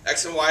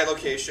X and Y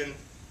location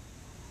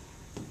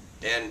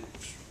and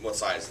what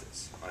size it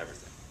is on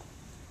everything.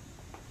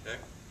 Okay?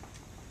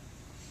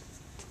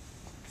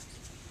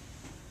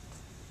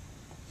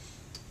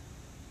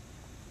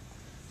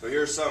 So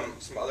here's some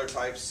other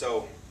types.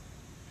 So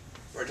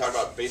we're going to talk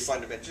about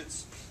baseline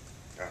dimensions.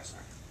 Oh,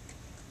 sorry.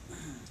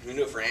 We can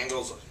do it for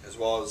angles as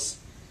well as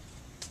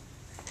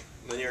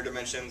linear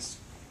dimensions.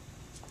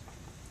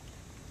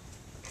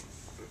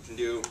 We can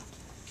do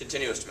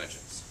continuous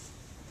dimensions.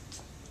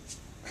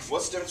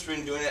 What's the difference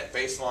between doing it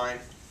baseline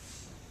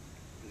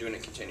and doing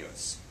it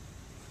continuous?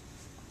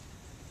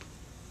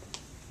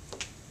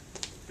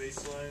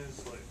 baseline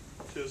is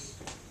like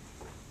just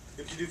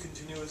if you do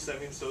continuous, that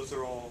means those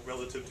are all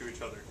relative to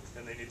each other,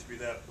 and they need to be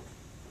that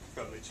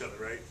from each other,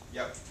 right?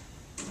 Yep.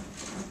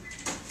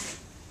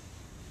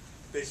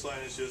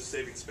 Baseline is just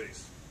saving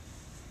space.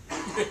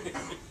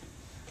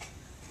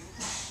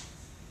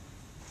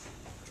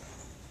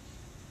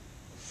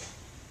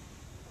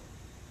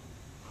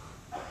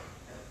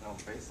 No,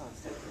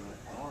 baseline's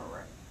taking more,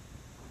 right?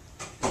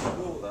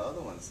 Well, the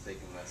other one's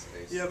taking less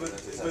space. Yeah, but-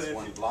 It just but has if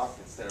one you- block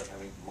instead of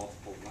having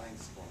multiple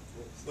lines going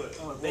through it.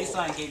 But Well,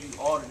 baseline gave you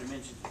all the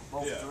dimensions,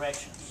 both Yeah.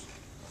 directions,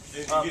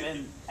 it, up you get-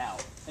 and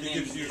out. And it then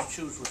you gives you- just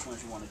choose which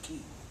ones you want to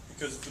keep.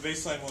 because the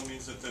baseline one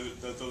means that,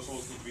 that those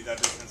holes need to be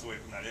that distance away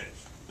from that edge.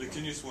 The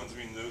continuous ones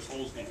mean those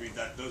holes need to be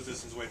those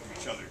distance away from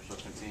each other. So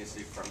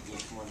continuously from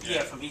each one.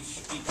 Yeah, from each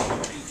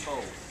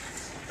hole.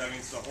 That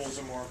means the holes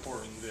are more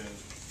important than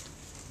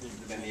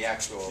Than the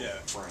actual yeah.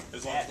 frame.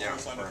 As long as Yeah.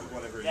 holes line up with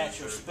whatever it That's is,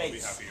 your they'll be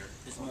space happier.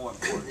 is more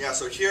important. Yeah,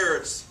 so here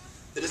it's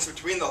the distance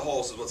between the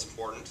holes is what's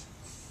important,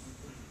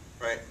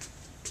 right?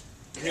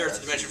 And here it's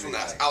the dimension from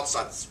that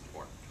outside that's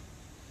important.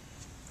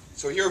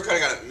 So here we've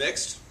kind of got it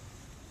mixed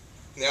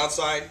from the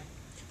outside,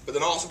 but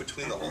then also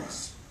between the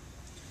holes.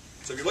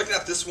 So if you're looking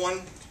at this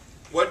one,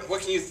 what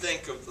can you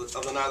think of the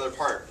other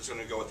part that's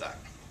going to go with that?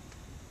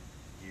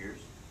 Years.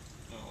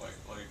 No,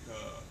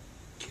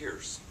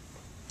 Gears.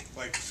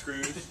 like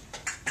screws,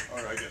 or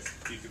I guess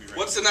you could be right.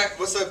 What's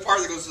the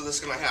part that goes to this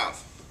going to have?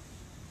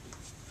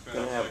 It's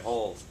Gonna have like,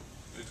 holes.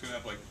 It's gonna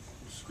have like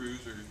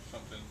screws or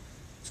something.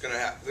 It's going to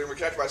have, they're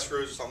connected by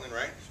screws or something,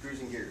 right? Screws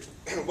and gears.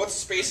 What's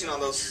the spacing on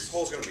those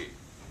holes going to be?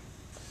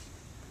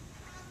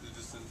 The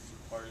distance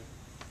apart.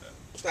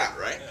 That,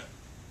 right? Yeah.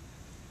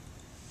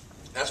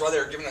 That's why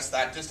they're giving us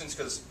that distance,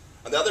 because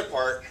on the other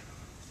part,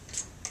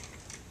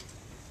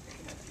 They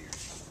can have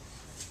gears.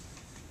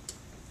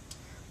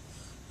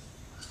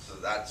 so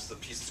that's the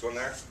piece that's going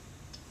there.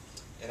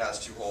 It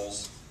has two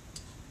holes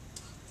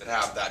that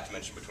have that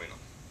dimension between them.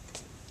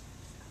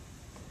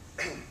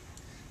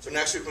 So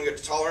next week when we get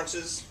to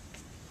tolerances,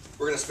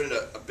 we're going to spend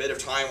a bit of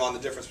time on the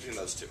difference between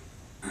those two.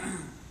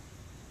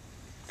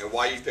 And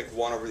why you pick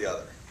one over the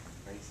other.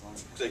 Baseline.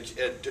 So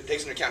it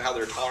takes into account how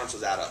their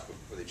tolerances add up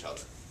with each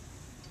other.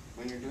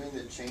 When you're doing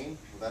the chain,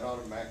 will that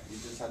automatic, you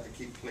just have to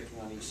keep clicking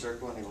on each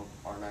circle and it will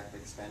automatically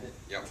expand it?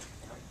 Yep.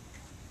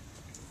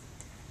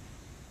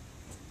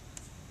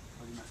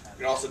 Well, you must have You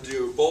can also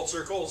do bolt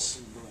circles. it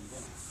in blue and blue.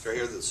 So right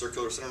here, the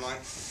circular center line.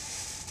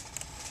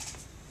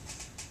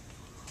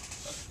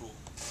 That's cool.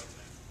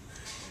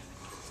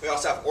 We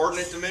also have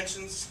ordinate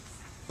dimensions.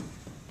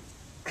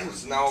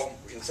 So now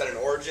we can set an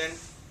origin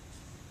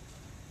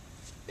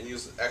and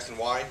use X and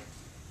Y.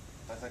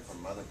 That's like for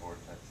motherboard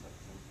type stuff.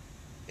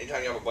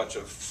 Anytime you have a bunch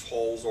of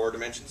holes or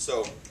dimensions.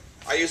 So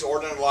I use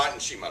ordinate a lot in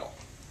sheet metal.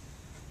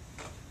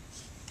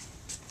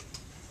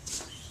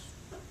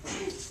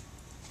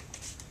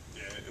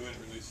 Yeah, it wouldn't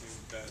really seem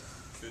that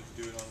good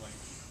to do it on like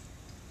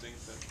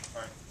things that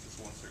aren't just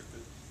one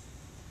surface.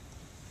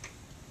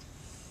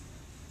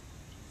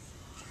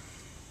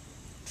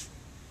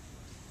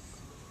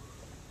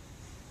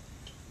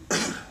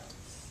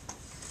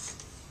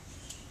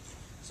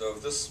 So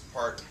if this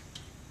part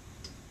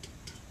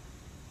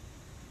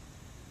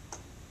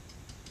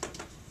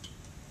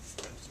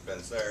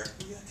bends there,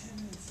 We got 10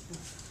 minutes.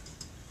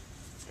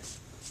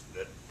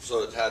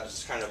 so it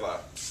has kind of a,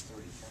 It's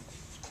already tempered.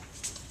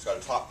 it's got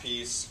a top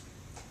piece,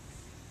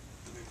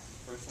 The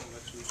first one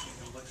actually seen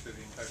him lecture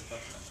the entire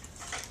class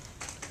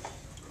now.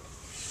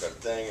 it's got a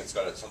thing, it's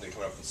got something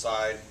coming up the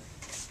side,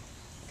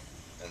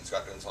 and it's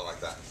got something like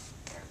that,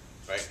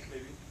 right?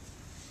 Maybe.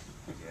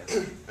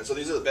 Yes. And so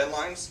these are the bend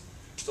lines.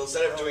 So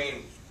instead of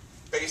doing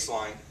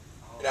baseline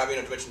and having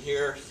a dimension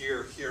here,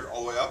 here, here,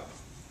 all the way up,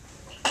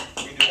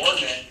 we can do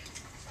ordinate.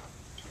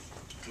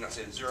 I'm not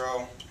saying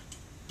 0.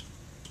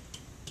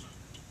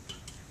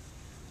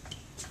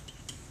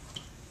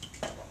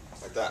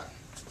 Like that.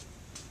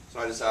 So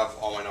I just have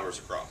all my numbers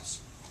across.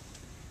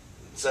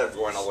 Instead of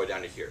going all the way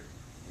down to here.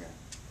 Yeah.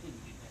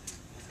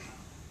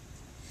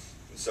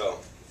 And so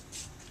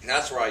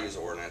that's where I use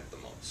ordinate the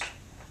most.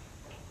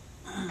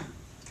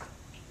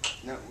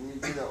 Now, when you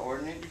do the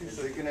ordinate, is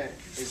it gonna, can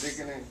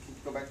you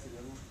go back to the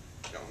other one?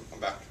 You know, I'm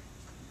back.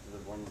 To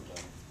the one with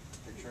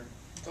the picture?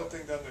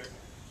 Something down there.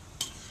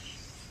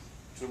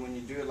 So when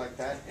you do it like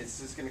that, it's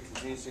just gonna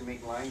continuously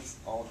make lines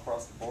all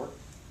across the board?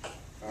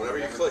 Or Whenever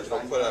you whatever click, the it'll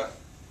line put is?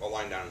 a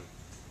line down.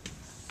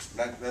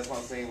 That's what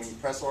I'm saying, when you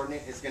press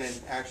ordinate, it's gonna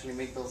actually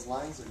make those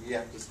lines, or you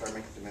have to start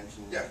making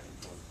dimensions? Yeah.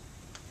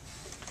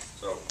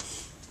 So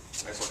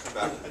I guess I'll come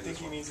back. and I do think this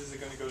he one. means is it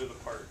going to go to the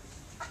part.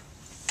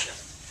 Yeah.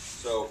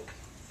 So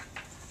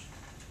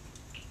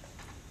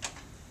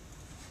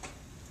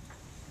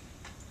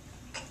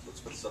let's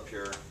put this up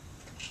here.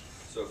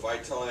 So if I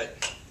tell it,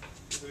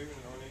 Is there even an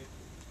ornate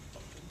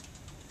option?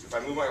 if I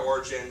move my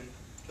origin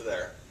to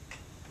there,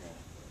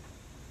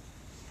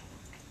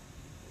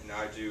 and now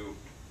I do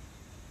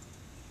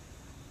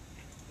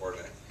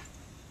ordinate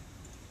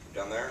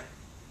down there,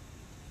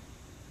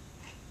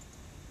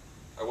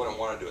 I wouldn't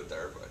want to do it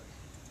there, but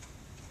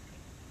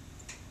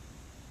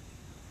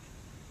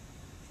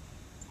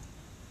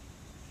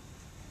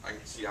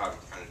see how I'm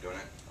kind of doing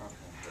it. Okay.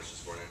 That's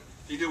just going in.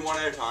 You do one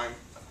at a time,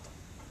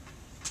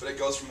 but it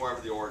goes from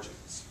wherever the origin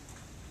is.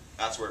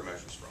 That's where it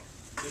measures from.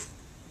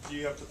 Do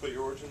you have to put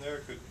your origin there, or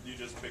could you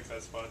just pick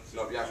that spot?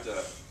 No, you have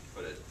to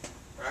put it.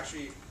 Or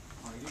actually,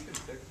 Oh, you can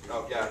pick.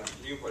 no, yeah,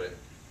 you can put it.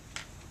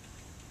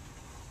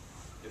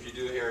 If you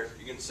do here,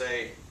 you can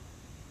say.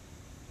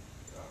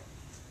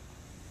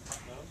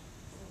 No?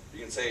 You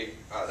can say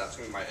that's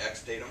going to be my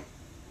X datum.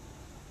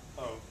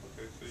 Oh,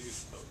 okay, so you,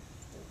 oh,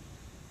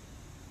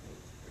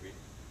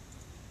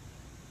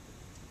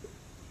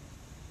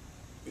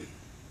 Maybe.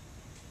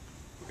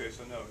 okay,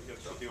 so no, you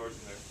have to put the origin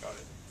there, got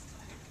it.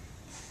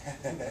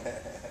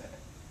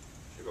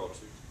 Should go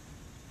to.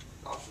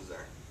 Options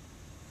there.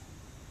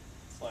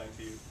 It's lying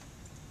to you.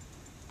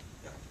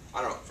 Yeah.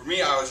 I don't know. For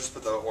me, I always just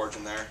put the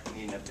origin there.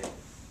 Need an update.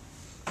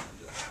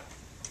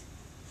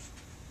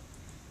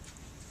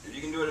 If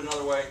you can do it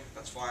another way,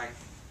 that's fine.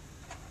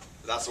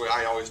 But that's the way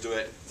I always do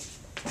it.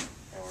 That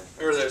works.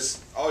 Remember, there's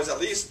always at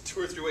least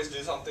 2 or 3 ways to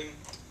do something.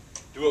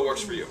 Do what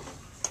works for you.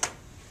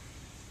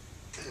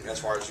 As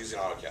far as using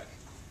AutoCAD.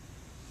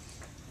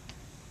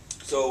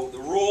 So the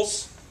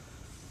rules.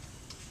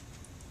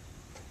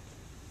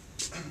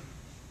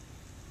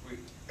 We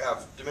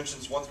have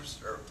dimensions 1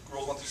 through, or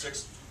rules 1 through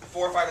 6.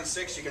 4, 5, and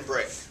 6 you can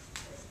break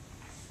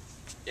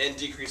in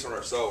decrease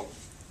order. So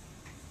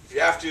if you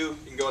have to, you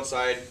can go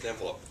inside the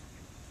envelope.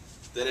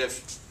 Then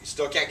if you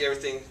still can't get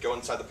everything, go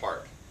inside the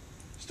part.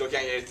 Still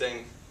can't get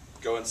anything,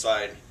 go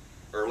inside,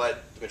 or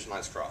let dimension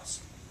lines cross.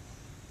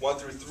 1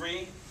 through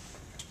 3,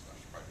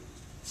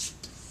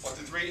 1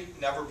 through 3,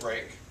 never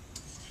break.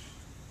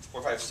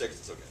 4, 5, 6,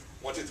 it's okay.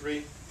 1, 2,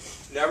 3,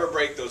 never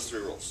break those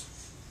 3 rules.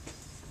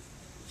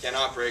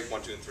 Cannot break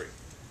 1, 2, and 3.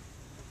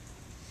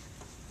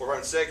 4, 5,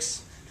 and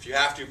 6, if you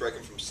have to, break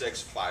them from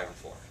 6, 5, and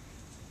 4.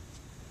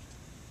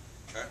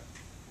 Okay?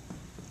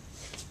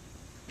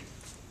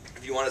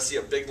 If you want to see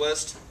a big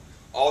list,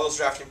 all those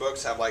drafting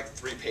books have like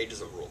 3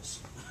 pages of rules.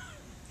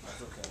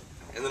 That's okay.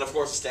 And then of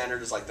course the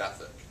standard is like that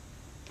thick.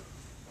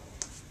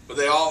 But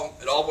it all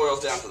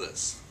boils down to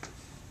this.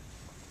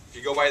 If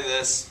you go by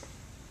this,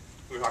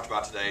 we talked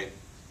about today,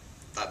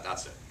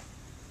 that's it.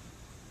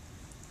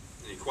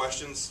 Any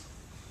questions?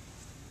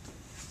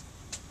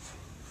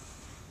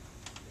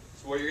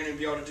 So what you're going to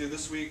be able to do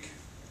this week,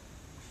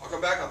 I'll come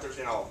back on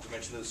Thursday and I'll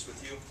dimension this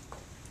with you.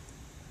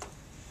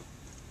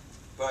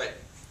 But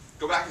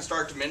go back and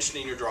start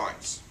dimensioning your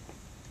drawings.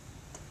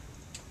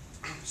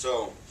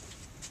 So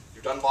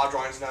you've done a lot of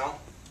drawings now.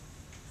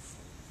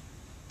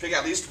 Pick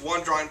at least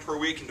 1 drawing per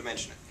week and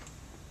dimension it.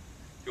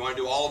 If you want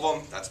to do all of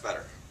them, that's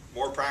better.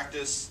 More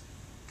practice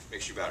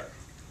makes you better.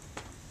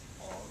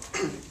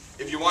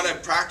 If you want to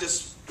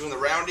practice doing the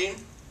rounding,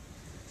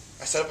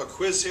 I set up a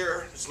quiz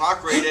here. It's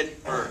not graded,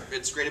 or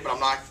it's graded, but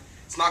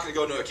it's not going to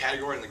go into a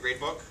category in the grade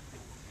book.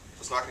 So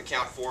it's not going to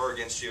count 4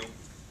 against you.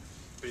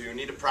 But you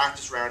need to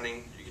practice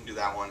rounding, you can do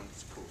that one.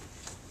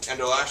 And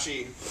it'll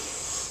actually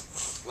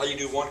let you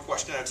do 1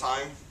 question at a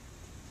time.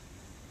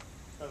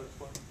 Oh, that's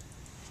fine.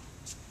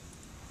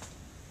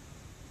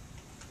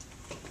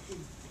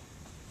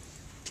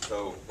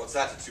 So what's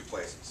that to 2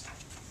 places?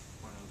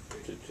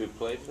 103. To 2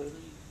 places?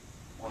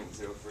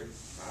 103.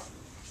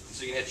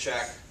 So you can hit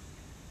check.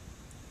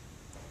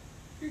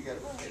 You got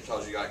it right. It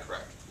tells you got it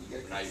correct. You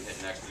got it. Now you can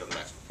hit next and go to the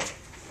next one.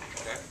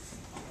 Okay?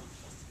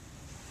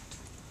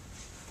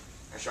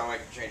 Actually, I'll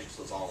make a change it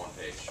so it's all on 1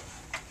 page.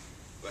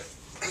 But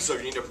so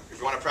if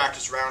you want to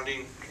practice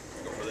rounding,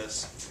 go for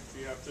this. Do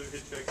you have to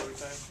hit check every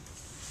time?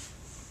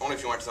 Only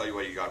if you want to tell you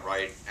what you got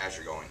right as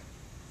you're going.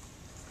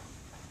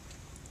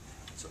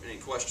 So any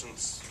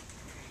questions?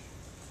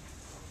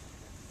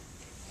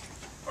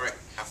 All right,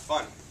 have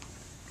fun.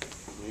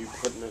 You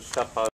putting this stuff out?